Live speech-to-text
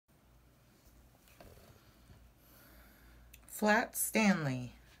Flat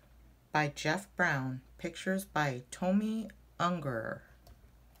Stanley by Jeff Brown. Pictures by Tomi, Ungerer.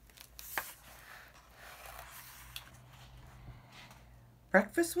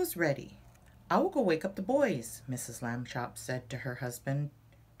 Breakfast was ready. "I will go wake up the boys," Mrs. Lambchop said to her husband,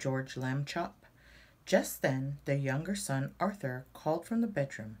 George Lambchop. Just then, their younger son, Arthur, called from the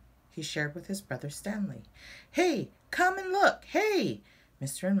bedroom he shared with his brother Stanley. "Hey, come and look! Hey!"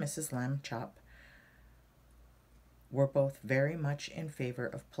 Mr. and Mrs. Lambchop were both very much in favor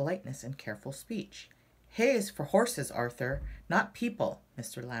of politeness and careful speech. "Hay is for horses, Arthur, not people,"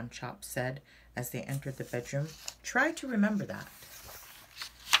 Mr. Lambchop said as they entered the bedroom. "Try to remember that."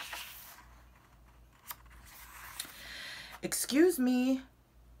 "Excuse me,"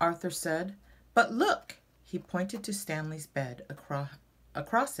 Arthur said, "but look!" He pointed to Stanley's bed.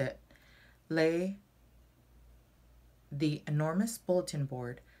 Across it lay the enormous bulletin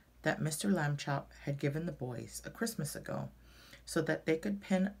board that Mr. Lambchop had given the boys a Christmas ago so that they could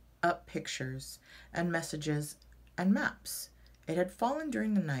pin up pictures and messages and maps. It had fallen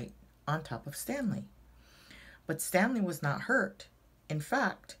during the night on top of Stanley. But Stanley was not hurt. In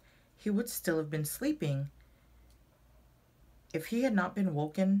fact, he would still have been sleeping if he had not been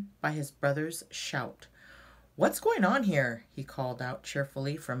woken by his brother's shout. "What's going on here?" he called out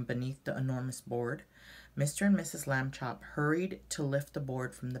cheerfully from beneath the enormous board. Mr. and Mrs. Lambchop hurried to lift the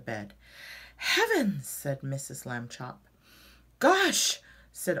board from the bed. "Heavens!" said Mrs. Lambchop. "Gosh!"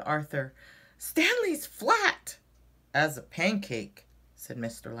 said Arthur. "Stanley's flat!" "As a pancake," said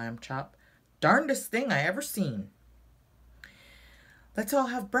Mr. Lambchop. "Darndest thing I ever seen." "Let's all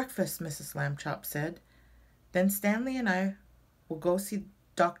have breakfast," Mrs. Lambchop said. "Then Stanley and I will go see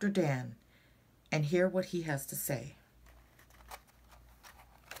Dr. Dan and hear what he has to say."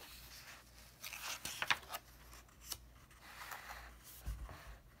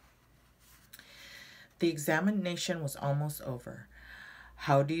 The examination was almost over.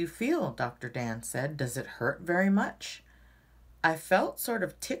 "How do you feel?" Dr. Dan said. "Does it hurt very much?" "I felt sort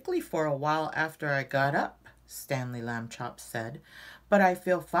of tickly for a while after I got up," Stanley Lambchop said, "but I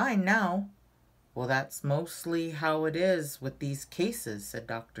feel fine now." "Well, that's mostly how it is with these cases," said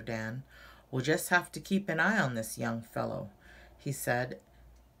Dr. Dan. "We'll just have to keep an eye on this young fellow," he said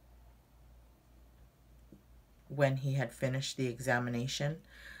when he had finished the examination.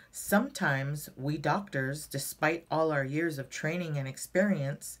 "Sometimes we doctors, despite all our years of training and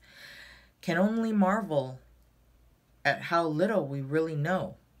experience, can only marvel at how little we really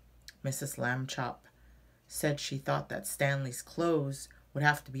know." Mrs. Lambchop said she thought that Stanley's clothes would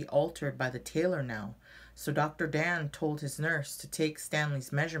have to be altered by the tailor now, so Dr. Dan told his nurse to take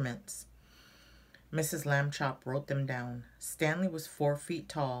Stanley's measurements. Mrs. Lambchop wrote them down. Stanley was 4 feet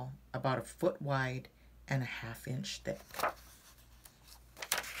tall, about a foot wide, and a half-inch thick.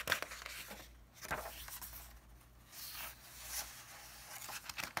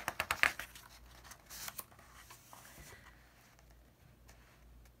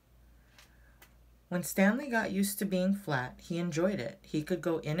 When Stanley got used to being flat, he enjoyed it. He could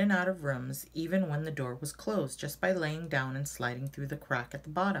go in and out of rooms even when the door was closed, just by laying down and sliding through the crack at the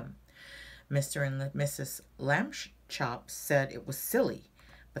bottom. Mr. and Mrs. Lambchop said it was silly,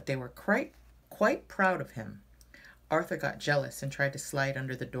 but they were quite proud of him. Arthur got jealous and tried to slide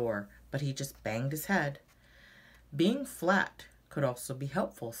under the door, but he just banged his head. Being flat could also be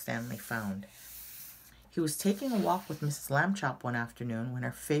helpful, Stanley found. He was taking a walk with Mrs. Lambchop one afternoon when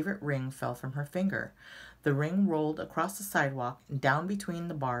her favorite ring fell from her finger. The ring rolled across the sidewalk and down between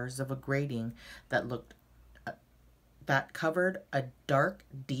the bars of a grating that covered a dark,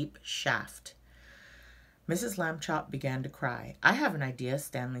 deep shaft. Mrs. Lambchop began to cry. "I have an idea,"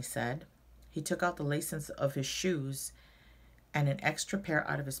 Stanley said. He took out the laces of his shoes and an extra pair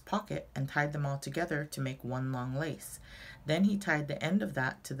out of his pocket and tied them all together to make one long lace. Then he tied the end of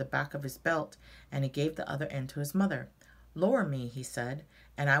that to the back of his belt, and he gave the other end to his mother. "Lower me," he said,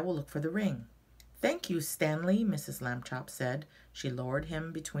 "and I will look for the ring." "Thank you, Stanley," Mrs. Lambchop said. She lowered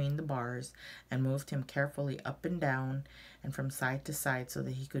him between the bars and moved him carefully up and down and from side to side so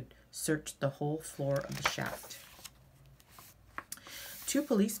that he could search the whole floor of the shaft. 2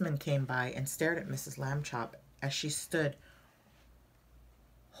 policemen came by and stared at Mrs. Lambchop as she stood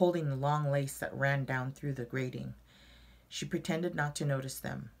holding the long lace that ran down through the grating. She pretended not to notice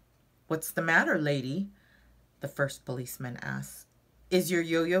them. "What's the matter, lady?" the first policeman asked. "Is your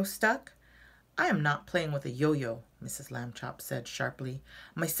yo-yo stuck?" "I am not playing with a yo-yo," Mrs. Lambchop said sharply.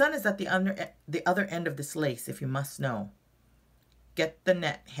 "My son is at the other end of this lace, if you must know." "Get the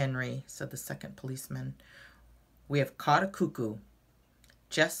net, Henry," said the second policeman. "We have caught a cuckoo."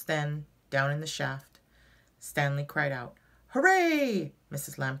 Just then, down in the shaft, Stanley cried out, "Hooray!"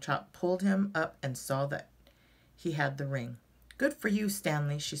 Mrs. Lambchop pulled him up and saw that he had the ring. Good for you,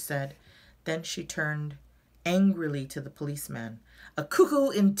 Stanley, she said. Then she turned angrily to the policeman. A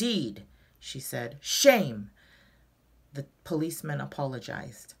cuckoo indeed, she said. Shame. The policeman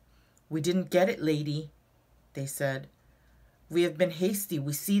apologized. We didn't get it, lady, they said. We have been hasty,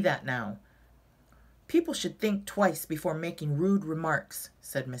 we see that now. People should think twice before making rude remarks,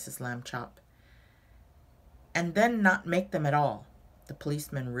 said Mrs. Lambchop. And then not make them at all. The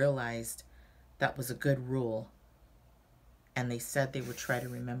policeman realized that was a good rule, and they said they would try to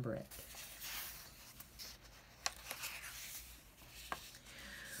remember it.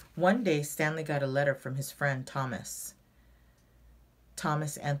 One day, Stanley got a letter from his friend Thomas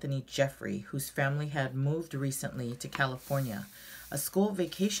Anthony Jeffrey, whose family had moved recently to California. A school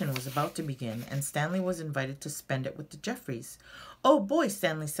vacation was about to begin, and Stanley was invited to spend it with the Jeffreys. Oh boy,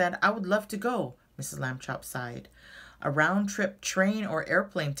 Stanley said, I would love to go. Mrs. Lambchop sighed. A round-trip train or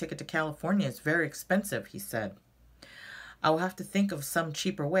airplane ticket to California is very expensive, he said. I will have to think of some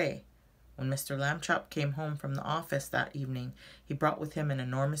cheaper way. When Mr. Lambchop came home from the office that evening, he brought with him an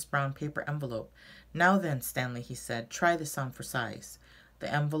enormous brown paper envelope. Now then, Stanley, he said, try this on for size.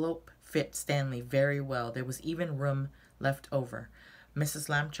 The envelope fit Stanley very well. There was even room left over. Mrs.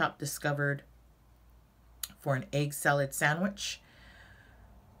 Lambchop discovered for an egg salad sandwich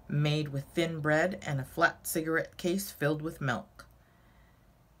made with thin bread and a flat cigarette case filled with milk.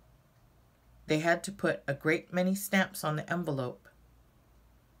 They had to put a great many stamps on the envelope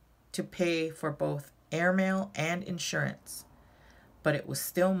to pay for both airmail and insurance, but it was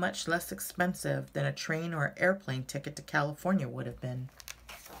still much less expensive than a train or airplane ticket to California would have been.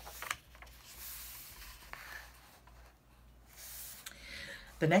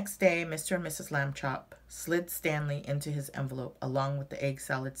 The next day, Mr. and Mrs. Lambchop slid Stanley into his envelope along with the egg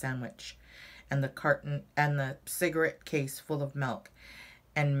salad sandwich and the carton and the cigarette case full of milk,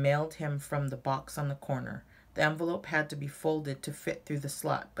 and mailed him from the box on the corner. The envelope had to be folded to fit through the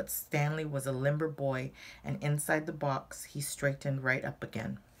slot, but Stanley was a limber boy, and inside the box he straightened right up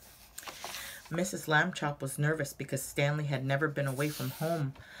again. Mrs. Lambchop was nervous because Stanley had never been away from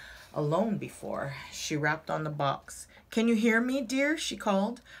home alone before. She rapped on the box. Can you hear me, dear? She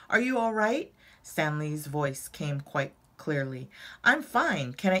called. Are you all right? Stanley's voice came quite clearly. I'm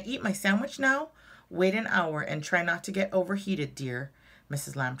fine. Can I eat my sandwich now? Wait an hour and try not to get overheated, dear,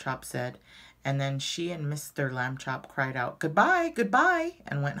 Mrs. Lambchop said. And then she and Mr. Lambchop cried out, Goodbye, goodbye,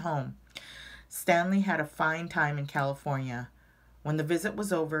 and went home. Stanley had a fine time in California. When the visit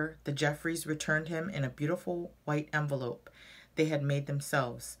was over, the Jeffreys returned him in a beautiful white envelope they had made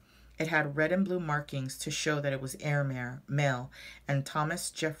themselves. It had red and blue markings to show that it was airmail, and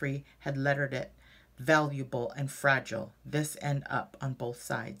Thomas Jeffrey had lettered it, valuable and fragile, this end up on both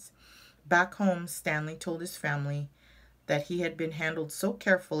sides. Back home, Stanley told his family that he had been handled so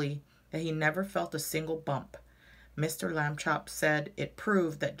carefully that he never felt a single bump. Mr. Lambchop said it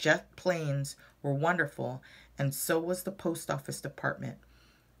proved that jet planes were wonderful, and so was the post office department,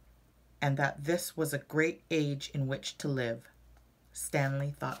 and that this was a great age in which to live.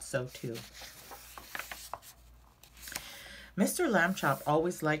 Stanley thought so too. Mr. Lambchop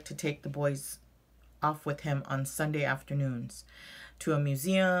always liked to take the boys off with him on Sunday afternoons to a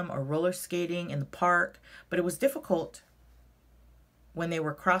museum or roller skating in the park, but it was difficult when they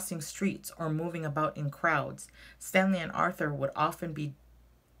were crossing streets or moving about in crowds. Stanley and Arthur would often be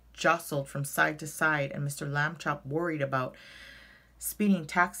jostled from side to side, and Mr. Lambchop worried about speeding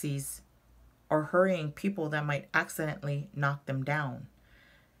taxis or hurrying people that might accidentally knock them down.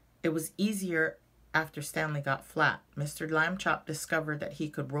 It was easier after Stanley got flat. Mr. Lambchop discovered that he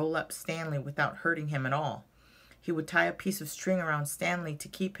could roll up Stanley without hurting him at all. He would tie a piece of string around Stanley to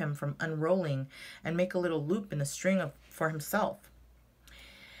keep him from unrolling and make a little loop in the string for himself.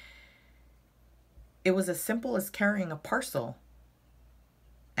 It was as simple as carrying a parcel,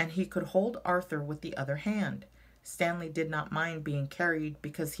 and he could hold Arthur with the other hand. Stanley did not mind being carried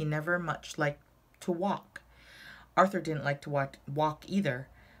because he never much liked to walk. Arthur didn't like to walk either,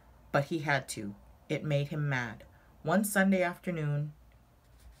 but he had to. It made him mad. One Sunday afternoon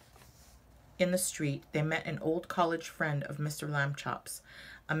in the street, they met an old college friend of Mr. Lambchop's,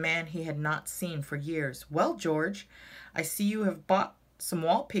 a man he had not seen for years. Well, George, I see you have bought some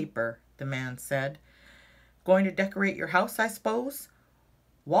wallpaper, the man said. Going to decorate your house, I suppose?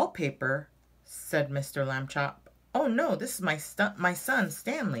 Wallpaper, said Mr. Lambchop. Oh, no, this is my son,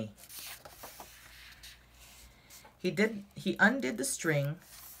 Stanley. He undid the string.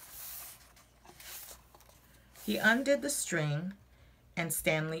 He undid the string, and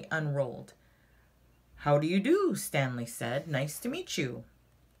Stanley unrolled. How do you do? Stanley said. Nice to meet you.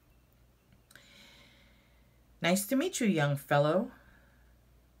 Nice to meet you, young fellow,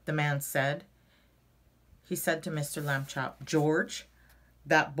 the man said. he said to Mr. Lambchop. "George,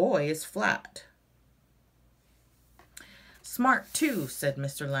 that boy is flat." "Smart, too," said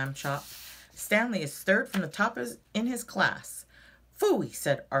Mr. Lambchop. "Stanley is third from the top in his class." "Phooey,"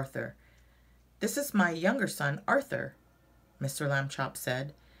 said Arthur. "This is my younger son, Arthur," Mr. Lambchop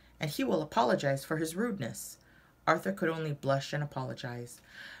said, "and he will apologize for his rudeness." Arthur could only blush and apologize.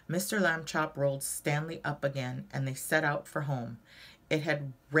 Mr. Lambchop rolled Stanley up again, and they set out for home. It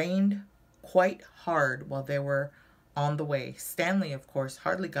had rained quite hard while they were on the way. Stanley, of course,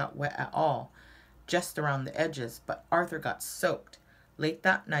 hardly got wet at all, just around the edges, but Arthur got soaked. Late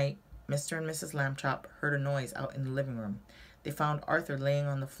that night, Mr. and Mrs. Lambchop heard a noise out in the living room. They found Arthur laying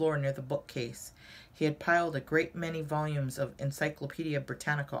on the floor near the bookcase. He had piled a great many volumes of Encyclopedia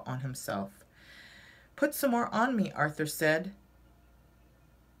Britannica on himself. "Put some more on me," Arthur said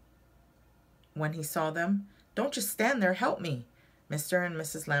when he saw them. "Don't just stand there, help me." Mr. and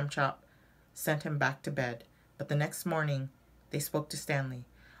Mrs. Lambchop sent him back to bed, but the next morning they spoke to Stanley.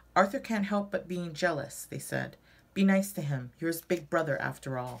 "Arthur can't help but being jealous," they said. "Be nice to him. You're his big brother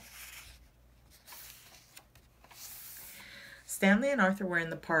after all." Stanley and Arthur were in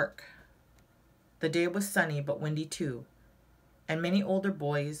the park. The day was sunny but windy too, and many older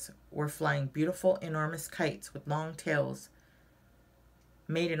boys were flying beautiful enormous kites with long tails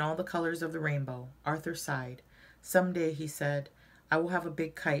made in all the colors of the rainbow. Arthur sighed. "Someday," he said, "I will have a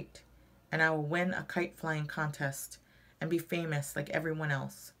big kite, and I will win a kite flying contest and be famous like everyone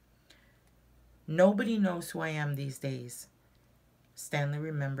else. Nobody knows who I am these days." Stanley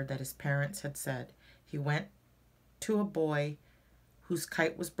remembered that his parents had said. He went to a boy whose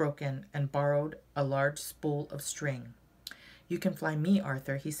kite was broken and borrowed a large spool of string. "You can fly me,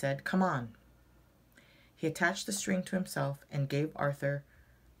 Arthur," he said. "Come on." He attached the string to himself and gave Arthur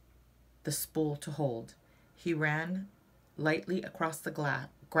the spool to hold. He ran lightly across the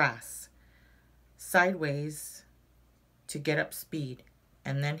grass, sideways to get up speed,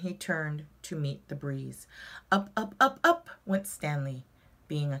 and then he turned to meet the breeze. Up, up, up, up went Stanley,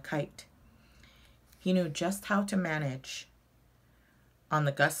 being a kite. He knew just how to manage on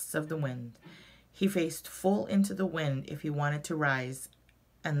the gusts of the wind. He faced full into the wind if he wanted to rise,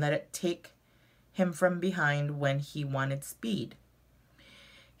 and let it take him from behind when he wanted speed.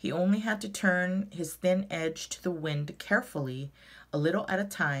 He only had to turn his thin edge to the wind carefully, a little at a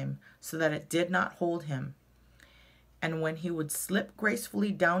time, so that it did not hold him. And when he would slip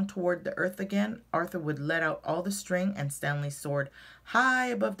gracefully down toward the earth again, Arthur would let out all the string, and Stanley soared high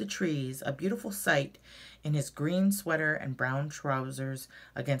above the trees, a beautiful sight, in his green sweater and brown trousers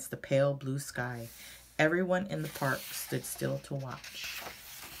against the pale blue sky. Everyone in the park stood still to watch.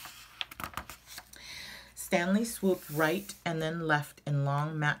 Stanley swooped right and then left in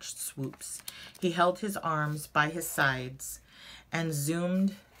long matched swoops. He held his arms by his sides and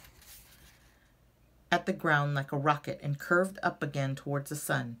zoomed at the ground like a rocket and curved up again towards the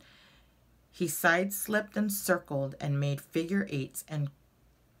sun. He side-slipped and circled and made figure eights and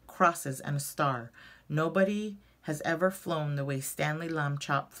crosses and a star. Nobody has ever flown the way Stanley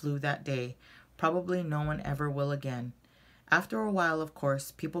Lambchop flew that day. Probably no one ever will again. After a while, of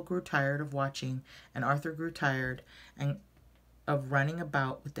course, people grew tired of watching, and Arthur grew tired of running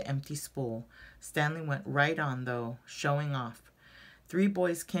about with the empty spool. Stanley went right on, though, showing off. 3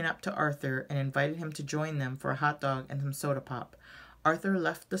 boys came up to Arthur and invited him to join them for a hot dog and some soda pop. Arthur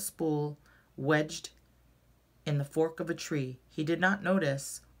left the spool wedged in the fork of a tree. He did not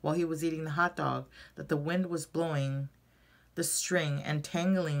notice, while he was eating the hot dog, that the wind was blowing the string and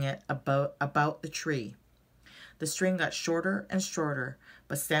tangling it about the tree. The string got shorter and shorter,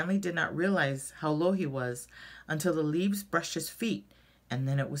 but Stanley did not realize how low he was until the leaves brushed his feet, and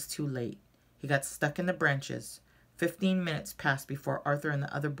then it was too late. He got stuck in the branches. 15 minutes passed before Arthur and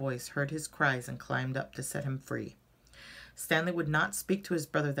the other boys heard his cries and climbed up to set him free. Stanley would not speak to his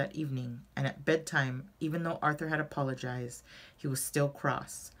brother that evening, and at bedtime, even though Arthur had apologized, he was still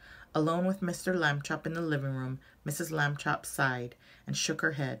cross. Alone with Mr. Lambchop in the living room, Mrs. Lambchop sighed and shook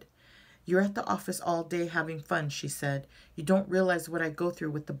her head. "You're at the office all day having fun," she said. "You don't realize what I go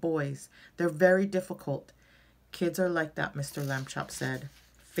through with the boys. They're very difficult." "Kids are like that," Mr. Lambchop said.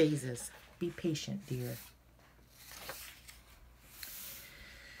 "Phases. Be patient, dear."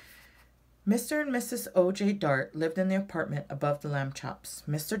 Mr. and Mrs. O.J. Dart lived in the apartment above the Lambchops.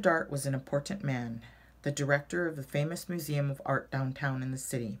 Mr. Dart was an important man, the director of the famous Museum of Art downtown in the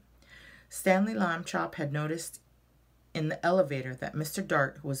city. Stanley Lambchop had noticed in the elevator that Mr.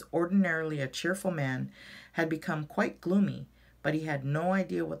 Dart, who was ordinarily a cheerful man, had become quite gloomy, but he had no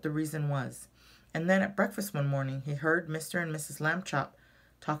idea what the reason was. And then at breakfast one morning, he heard Mr. and Mrs. Lambchop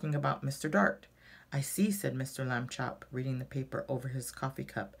talking about Mr. Dart. "I see," said Mr. Lambchop, reading the paper over his coffee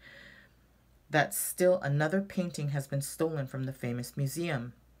cup. that still another painting has been stolen from the famous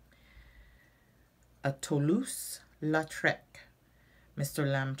museum. A Toulouse-Lautrec,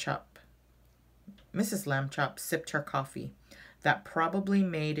 Mrs. Lambchop sipped her coffee. That probably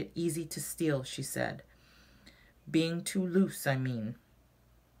made it easy to steal, she said. Being too loose, I mean.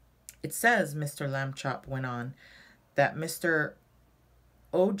 It says, Mr. Lambchop went on, that Mr.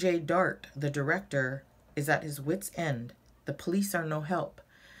 O.J. Dart, the director, is at his wit's end. The police are no help.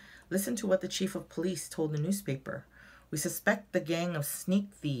 Listen to what the chief of police told the newspaper. We suspect the gang of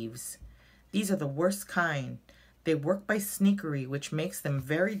sneak thieves. These are the worst kind. They work by sneakery, which makes them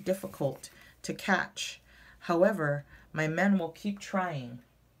very difficult to catch. However, my men will keep trying.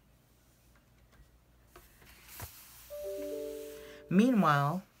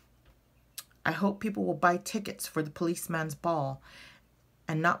 Meanwhile, I hope people will buy tickets for the policeman's ball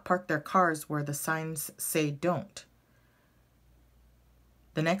and not park their cars where the signs say don't.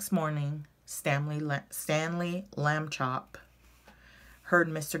 The next morning, Stanley Lambchop heard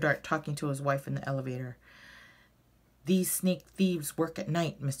Mr. Dart talking to his wife in the elevator. These sneak thieves work at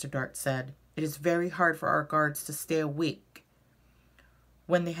night, Mr. Dart said. It is very hard for our guards to stay awake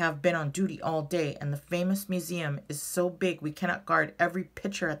when they have been on duty all day, and the famous museum is so big we cannot guard every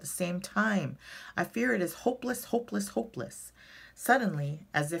picture at the same time. I fear it is hopeless, hopeless, hopeless. Suddenly,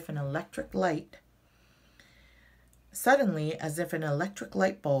 as if an electric light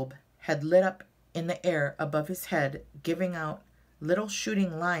bulb had lit up in the air above his head, giving out little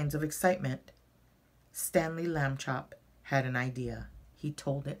shooting lines of excitement, Stanley Lambchop had an idea. He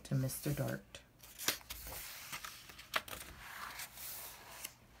told it to Mr. Dart.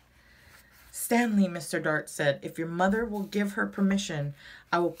 Stanley, Mr. Dart said, if your mother will give her permission,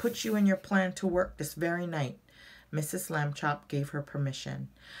 I will put you and your plan to work this very night. Mrs. Lambchop gave her permission.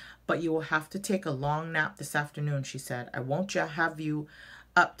 But you will have to take a long nap this afternoon, she said. I won't have you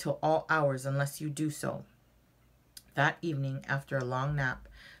up till all hours unless you do so. That evening, after a long nap,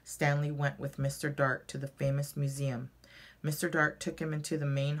 Stanley went with Mr. Dart to the famous museum. Mr. Dart took him into the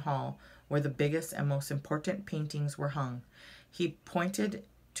main hall, where the biggest and most important paintings were hung. He pointed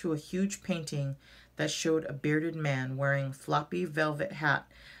to a huge painting that showed a bearded man wearing a floppy velvet hat,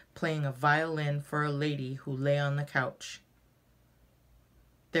 playing a violin for a lady who lay on the couch.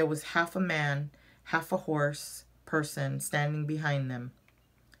 There was half a man, half a horse person standing behind them,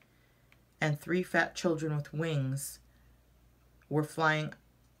 and 3 fat children with wings were flying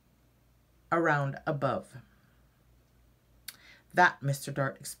around above. That, Mr.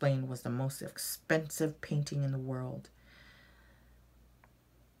 Dart explained, was the most expensive painting in the world.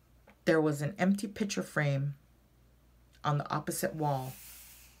 There was an empty picture frame on the opposite wall.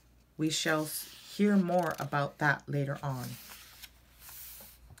 We shall hear more about that later on.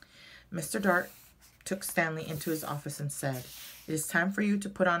 Mr. Dart took Stanley into his office and said, it is time for you to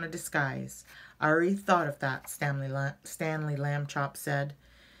put on a disguise. I already thought of that, Stanley Lambchop said.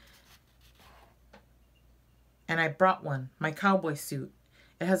 And I brought one, my cowboy suit.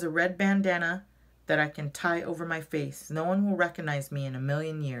 It has a red bandana that I can tie over my face. No one will recognize me in a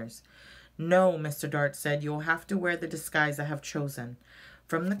million years. No, Mr. Dart said, you will have to wear the disguise I have chosen.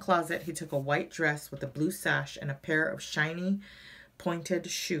 From the closet, he took a white dress with a blue sash and a pair of shiny pointed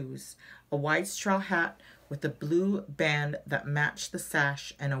shoes, a wide straw hat with a blue band that matched the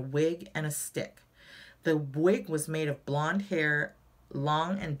sash, and a wig and a stick. The wig was made of blonde hair,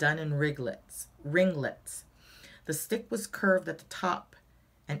 long and done in ringlets. The stick was curved at the top,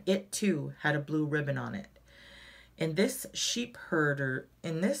 and it too had a blue ribbon on it. In this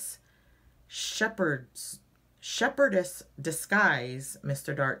shepherdess disguise,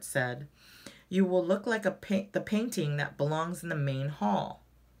 Mr. Dart said, you will look like the painting that belongs in the main hall.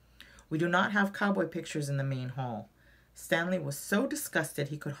 We do not have cowboy pictures in the main hall. Stanley was so disgusted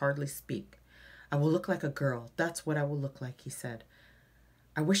he could hardly speak. I will look like a girl. That's what I will look like, he said.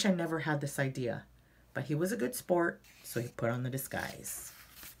 I wish I never had this idea. But he was a good sport, so he put on the disguise.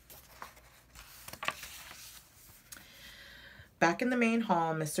 Back in the main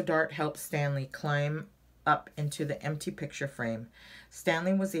hall, Mr. Dart helped Stanley climb up into the empty picture frame.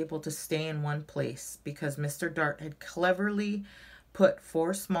 Stanley was able to stay in one place because Mr. Dart had cleverly put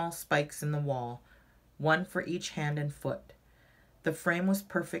 4 small spikes in the wall, 1 for each hand and foot. The frame was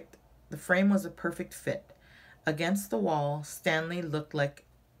perfect. The frame was a perfect fit. Against the wall, Stanley looked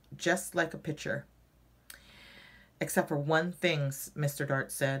just like a picture. Except for one thing, Mr.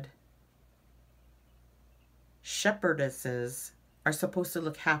 Dart said. Shepherdesses are supposed to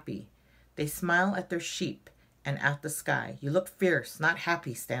look happy. They smile at their sheep and at the sky. You look fierce, not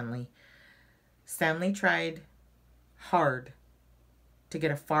happy, Stanley. Stanley tried hard to get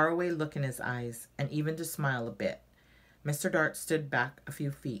a faraway look in his eyes and even to smile a bit. Mr. Dart stood back a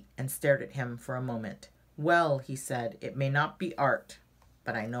few feet and stared at him for a moment. "Well," he said, "it may not be art,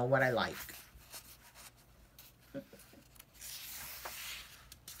 but I know what I like."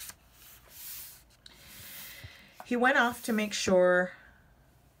 He went off to make sure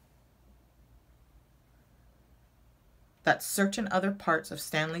that certain other parts of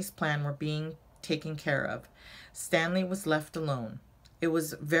Stanley's plan were being taken care of. Stanley was left alone. It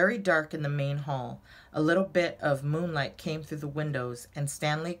was very dark in the main hall. A little bit of moonlight came through the windows, and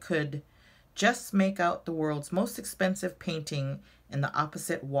Stanley could just make out the world's most expensive painting in the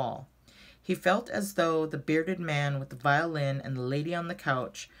opposite wall. He felt as though the bearded man with the violin and the lady on the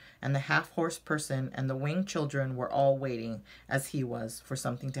couch and the half-horse person and the winged children were all waiting, as he was, for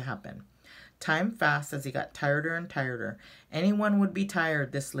something to happen. Time passed as he got tireder and tireder. Anyone would be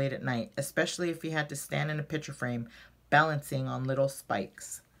tired this late at night, especially if he had to stand in a picture frame balancing on little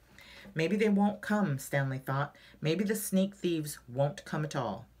spikes. Maybe they won't come, Stanley thought. Maybe the sneak thieves won't come at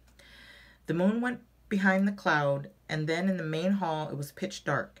all. The moon went behind the cloud, and then in the main hall it was pitch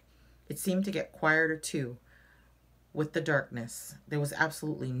dark. It seemed to get quieter too, with the darkness. There was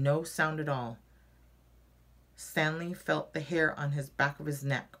absolutely no sound at all. Stanley felt the hair on his back of his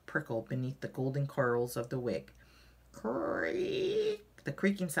neck prickle beneath the golden curls of the wig. Creak! The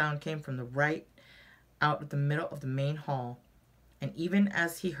creaking sound came from the right out of the middle of the main hall, and even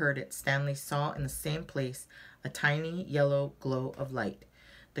as he heard it, Stanley saw in the same place a tiny yellow glow of light.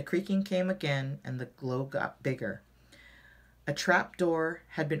 The creaking came again, and the glow got bigger. A trap door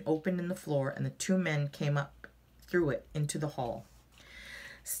had been opened in the floor, and the two men came up through it into the hall.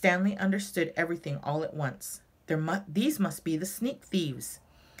 Stanley understood everything all at once. These must be the sneak thieves.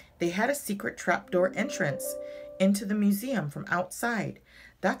 They had a secret trapdoor entrance into the museum from outside.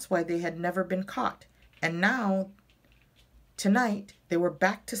 That's why they had never been caught. And now, tonight, they were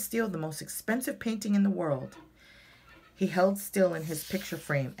back to steal the most expensive painting in the world. He held still in his picture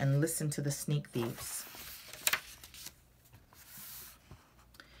frame and listened to the sneak thieves.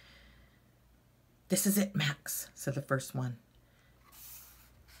 "This is it, Max," said the first one.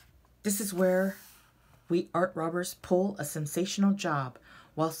 "This is where we art robbers pull a sensational job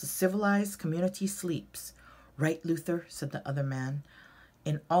whilst the civilized community sleeps." "Right, Luther," said the other man.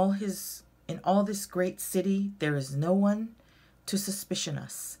 In all this great city, there is no one to suspicion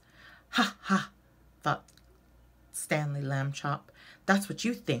us." "Ha, ha," thought Stanley Lambchop. "That's what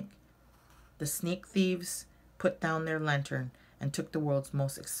you think." The sneak thieves put down their lantern and took the world's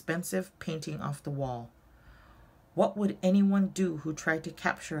most expensive painting off the wall. "What would anyone do who tried to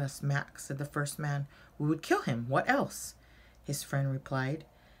capture us, Max?" said the first man. "We would kill him. What else?" His friend replied.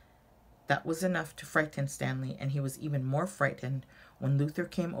 That was enough to frighten Stanley, and he was even more frightened when Luther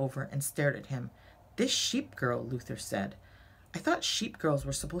came over and stared at him. "This sheep girl," Luther said. "I thought sheep girls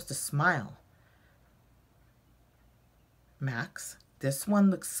were supposed to smile." "Max, this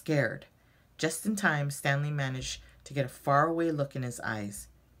one looks scared." Just in time, Stanley managed to get a faraway look in his eyes.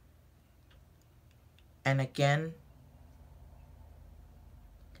 And again,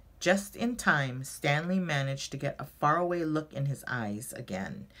 just in time, Stanley managed to get a faraway look in his eyes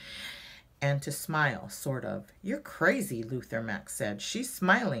again, and to smile, sort of. "You're crazy, Luther," Max said. "She's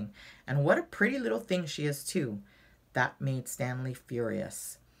smiling, and what a pretty little thing she is, too." That made Stanley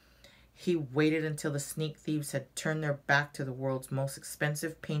furious. He waited until the sneak thieves had turned their back to the world's most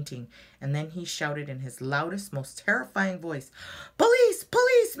expensive painting, and then he shouted in his loudest, most terrifying voice, "Police!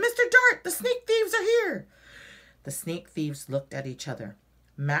 Police! Mr. Dart! The sneak thieves are here!" The sneak thieves looked at each other.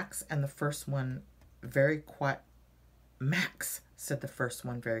 Max and the first one very quiet. "Max," said the first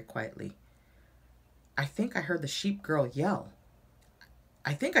one very quietly, "I think I heard the sheep girl yell."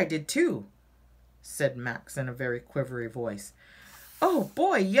 "I think I did too," said Max in a very quivery voice. "Oh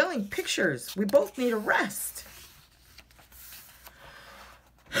boy, yelling pictures. We both need a rest."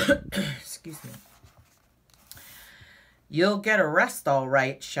 Excuse me. "You'll get a rest all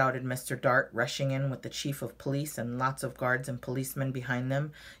right," shouted Mr. Dart, rushing in with the chief of police and lots of guards and policemen behind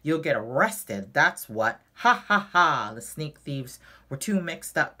them. "You'll get arrested, that's what. Ha, ha, ha." The sneak thieves were too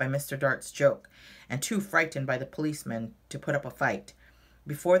mixed up by Mr. Dart's joke and too frightened by the policemen to put up a fight.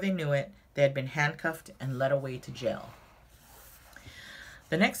 Before they knew it, they had been handcuffed and led away to jail.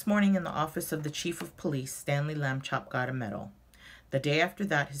 The next morning in the office of the chief of police, Stanley Lambchop got a medal. The day after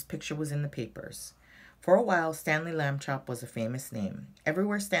that, his picture was in the papers. For a while, Stanley Lambchop was a famous name.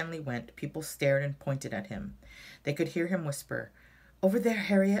 Everywhere Stanley went, people stared and pointed at him. They could hear him whisper, "Over there,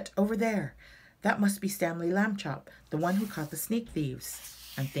 Harriet, over there. That must be Stanley Lambchop, the one who caught the sneak thieves,"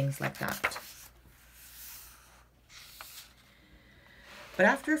 and things like that. But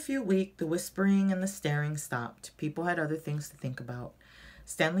after a few weeks, the whispering and the staring stopped. People had other things to think about.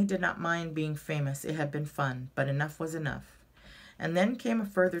 Stanley did not mind being famous. It had been fun, but enough was enough. And then came a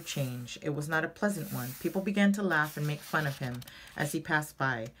further change. It was not a pleasant one. People began to laugh and make fun of him as he passed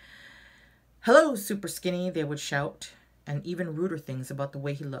by. "Hello, Super Skinny," they would shout, and even ruder things about the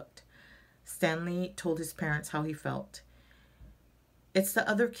way he looked. Stanley told his parents how he felt. "It's the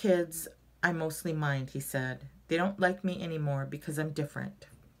other kids I mostly mind," he said. "They don't like me anymore because I'm different."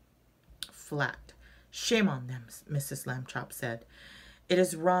 Flat. "Shame on them," Mrs. Lambchop said. "It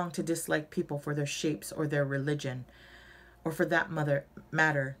is wrong to dislike people for their shapes or their religion, or for that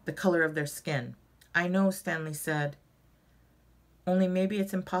matter, the color of their skin." "I know," Stanley said. "Only maybe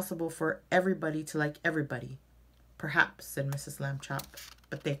it's impossible for everybody to like everybody." "Perhaps," said Mrs. Lambchop,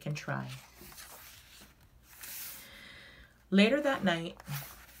 "but they can try." Later that night,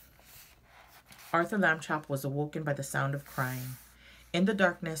 Arthur Lambchop was awoken by the sound of crying. In the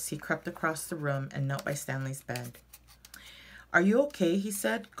darkness, he crept across the room and knelt by Stanley's bed. "Are you okay?" he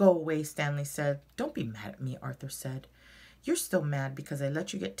said. "Go away," Stanley said. "Don't be mad at me," Arthur said. "You're still mad because I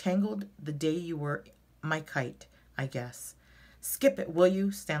let you get tangled the day you were my kite, I guess." "Skip it, will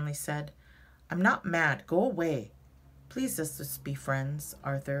you?" Stanley said. "I'm not mad. Go away." "Please let's just be friends."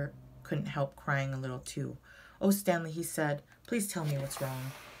 Arthur couldn't help crying a little too. "Oh, Stanley," he said, "please tell me what's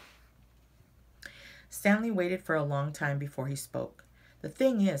wrong." Stanley waited for a long time before he spoke. "The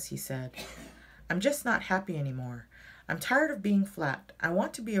thing is," he said, "I'm just not happy anymore. I'm tired of being flat. I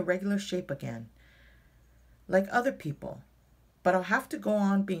want to be a regular shape again, like other people. But I'll have to go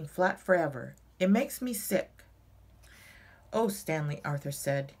on being flat forever. It makes me sick." "Oh, Stanley," Arthur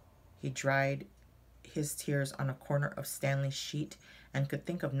said. He dried his tears on a corner of Stanley's sheet and could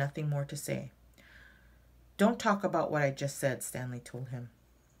think of nothing more to say. "Don't talk about what I just said," Stanley told him.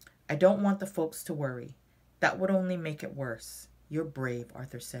 "I don't want the folks to worry. That would only make it worse." "You're brave,"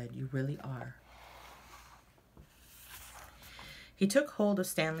 Arthur said. "You really are." He took hold of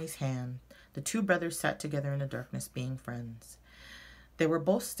Stanley's hand. The two brothers sat together in the darkness, being friends. They were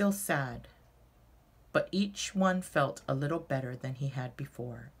both still sad, but each one felt a little better than he had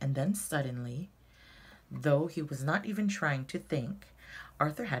before. And then suddenly, though he was not even trying to think,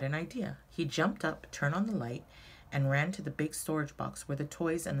 Arthur had an idea. He jumped up, turned on the light, and ran to the big storage box where the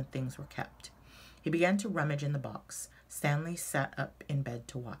toys and the things were kept. He began to rummage in the box. Stanley sat up in bed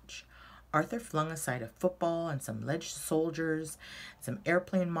to watch. Arthur flung aside a football and some lead soldiers, some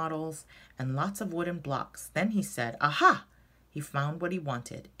airplane models, and lots of wooden blocks. Then he said, "Aha!" He found what he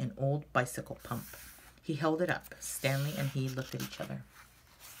wanted, an old bicycle pump. He held it up. Stanley and he looked at each other.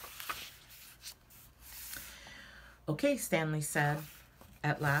 "Okay," Stanley said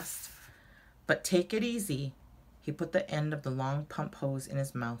at last, "but take it easy." He put the end of the long pump hose in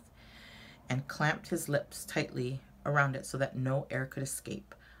his mouth and clamped his lips tightly around it so that no air could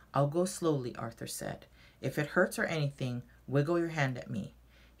escape. "I'll go slowly," Arthur said. "If it hurts or anything, wiggle your hand at me."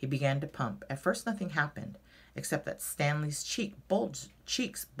 He began to pump. At first nothing happened, except that Stanley's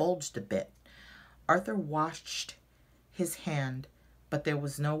cheeks bulged a bit. Arthur watched his hand, but there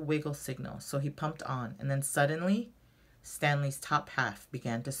was no wiggle signal, so he pumped on, and then suddenly Stanley's top half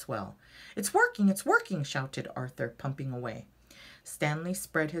began to swell. It's working," shouted Arthur, pumping away. Stanley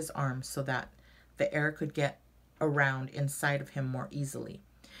spread his arms so that the air could get around inside of him more easily.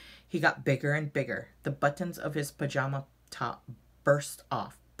 He got bigger and bigger. The buttons of his pajama top burst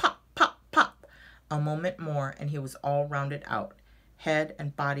off. Pop, pop, pop. A moment more, and he was all rounded out. Head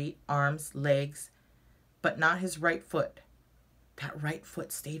and body, arms, legs, but not his right foot. That right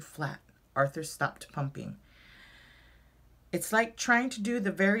foot stayed flat. Arthur stopped pumping. "It's like trying to do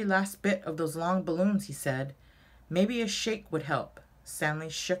the very last bit of those long balloons," he said. "Maybe a shake would help." Stanley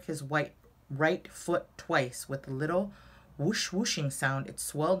shook his right foot twice. With a little whoosh whooshing sound, it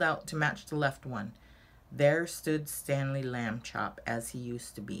swelled out to match the left one. There stood Stanley Lambchop as he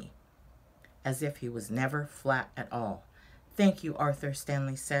used to be, as if he was never flat at all. "Thank you, Arthur,"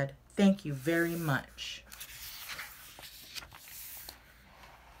 Stanley said. "Thank you very much."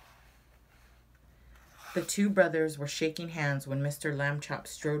 The two brothers were shaking hands when Mr. Lambchop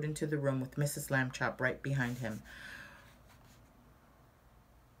strode into the room with Mrs. Lambchop right behind him.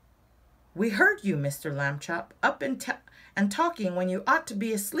 "We heard you, Mr. Lambchop, up and talking when you ought to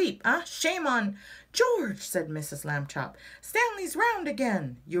be asleep, huh? Shame on—" "George," said Mrs. Lambchop, "Stanley's round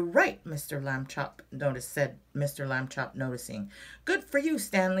again." "You're right," Mr. Lambchop said Mr. Lambchop, noticing. "Good for you,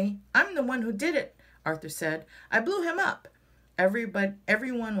 Stanley." "I'm the one who did it," Arthur said. "I blew him up."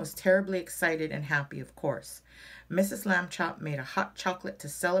 Everyone was terribly excited and happy, of course. Mrs. Lambchop made a hot chocolate to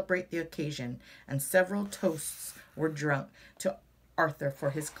celebrate the occasion, and several toasts were drunk to Arthur for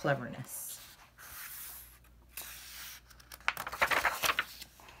his cleverness.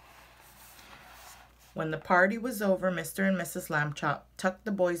 When the party was over, Mr. and Mrs. Lambchop tucked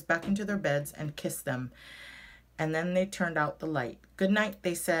the boys back into their beds and kissed them, and then they turned out the light. "Good night,"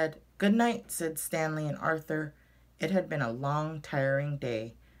 they said. "Good night," said Stanley and Arthur. It had been a long, tiring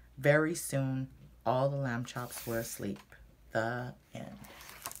day. Very soon, all the Lambchops were asleep. The end.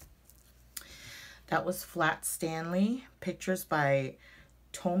 That was Flat Stanley. Pictures by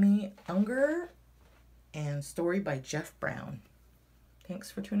Tomi Ungerer and story by Jeff Brown. Thanks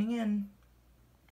for tuning in.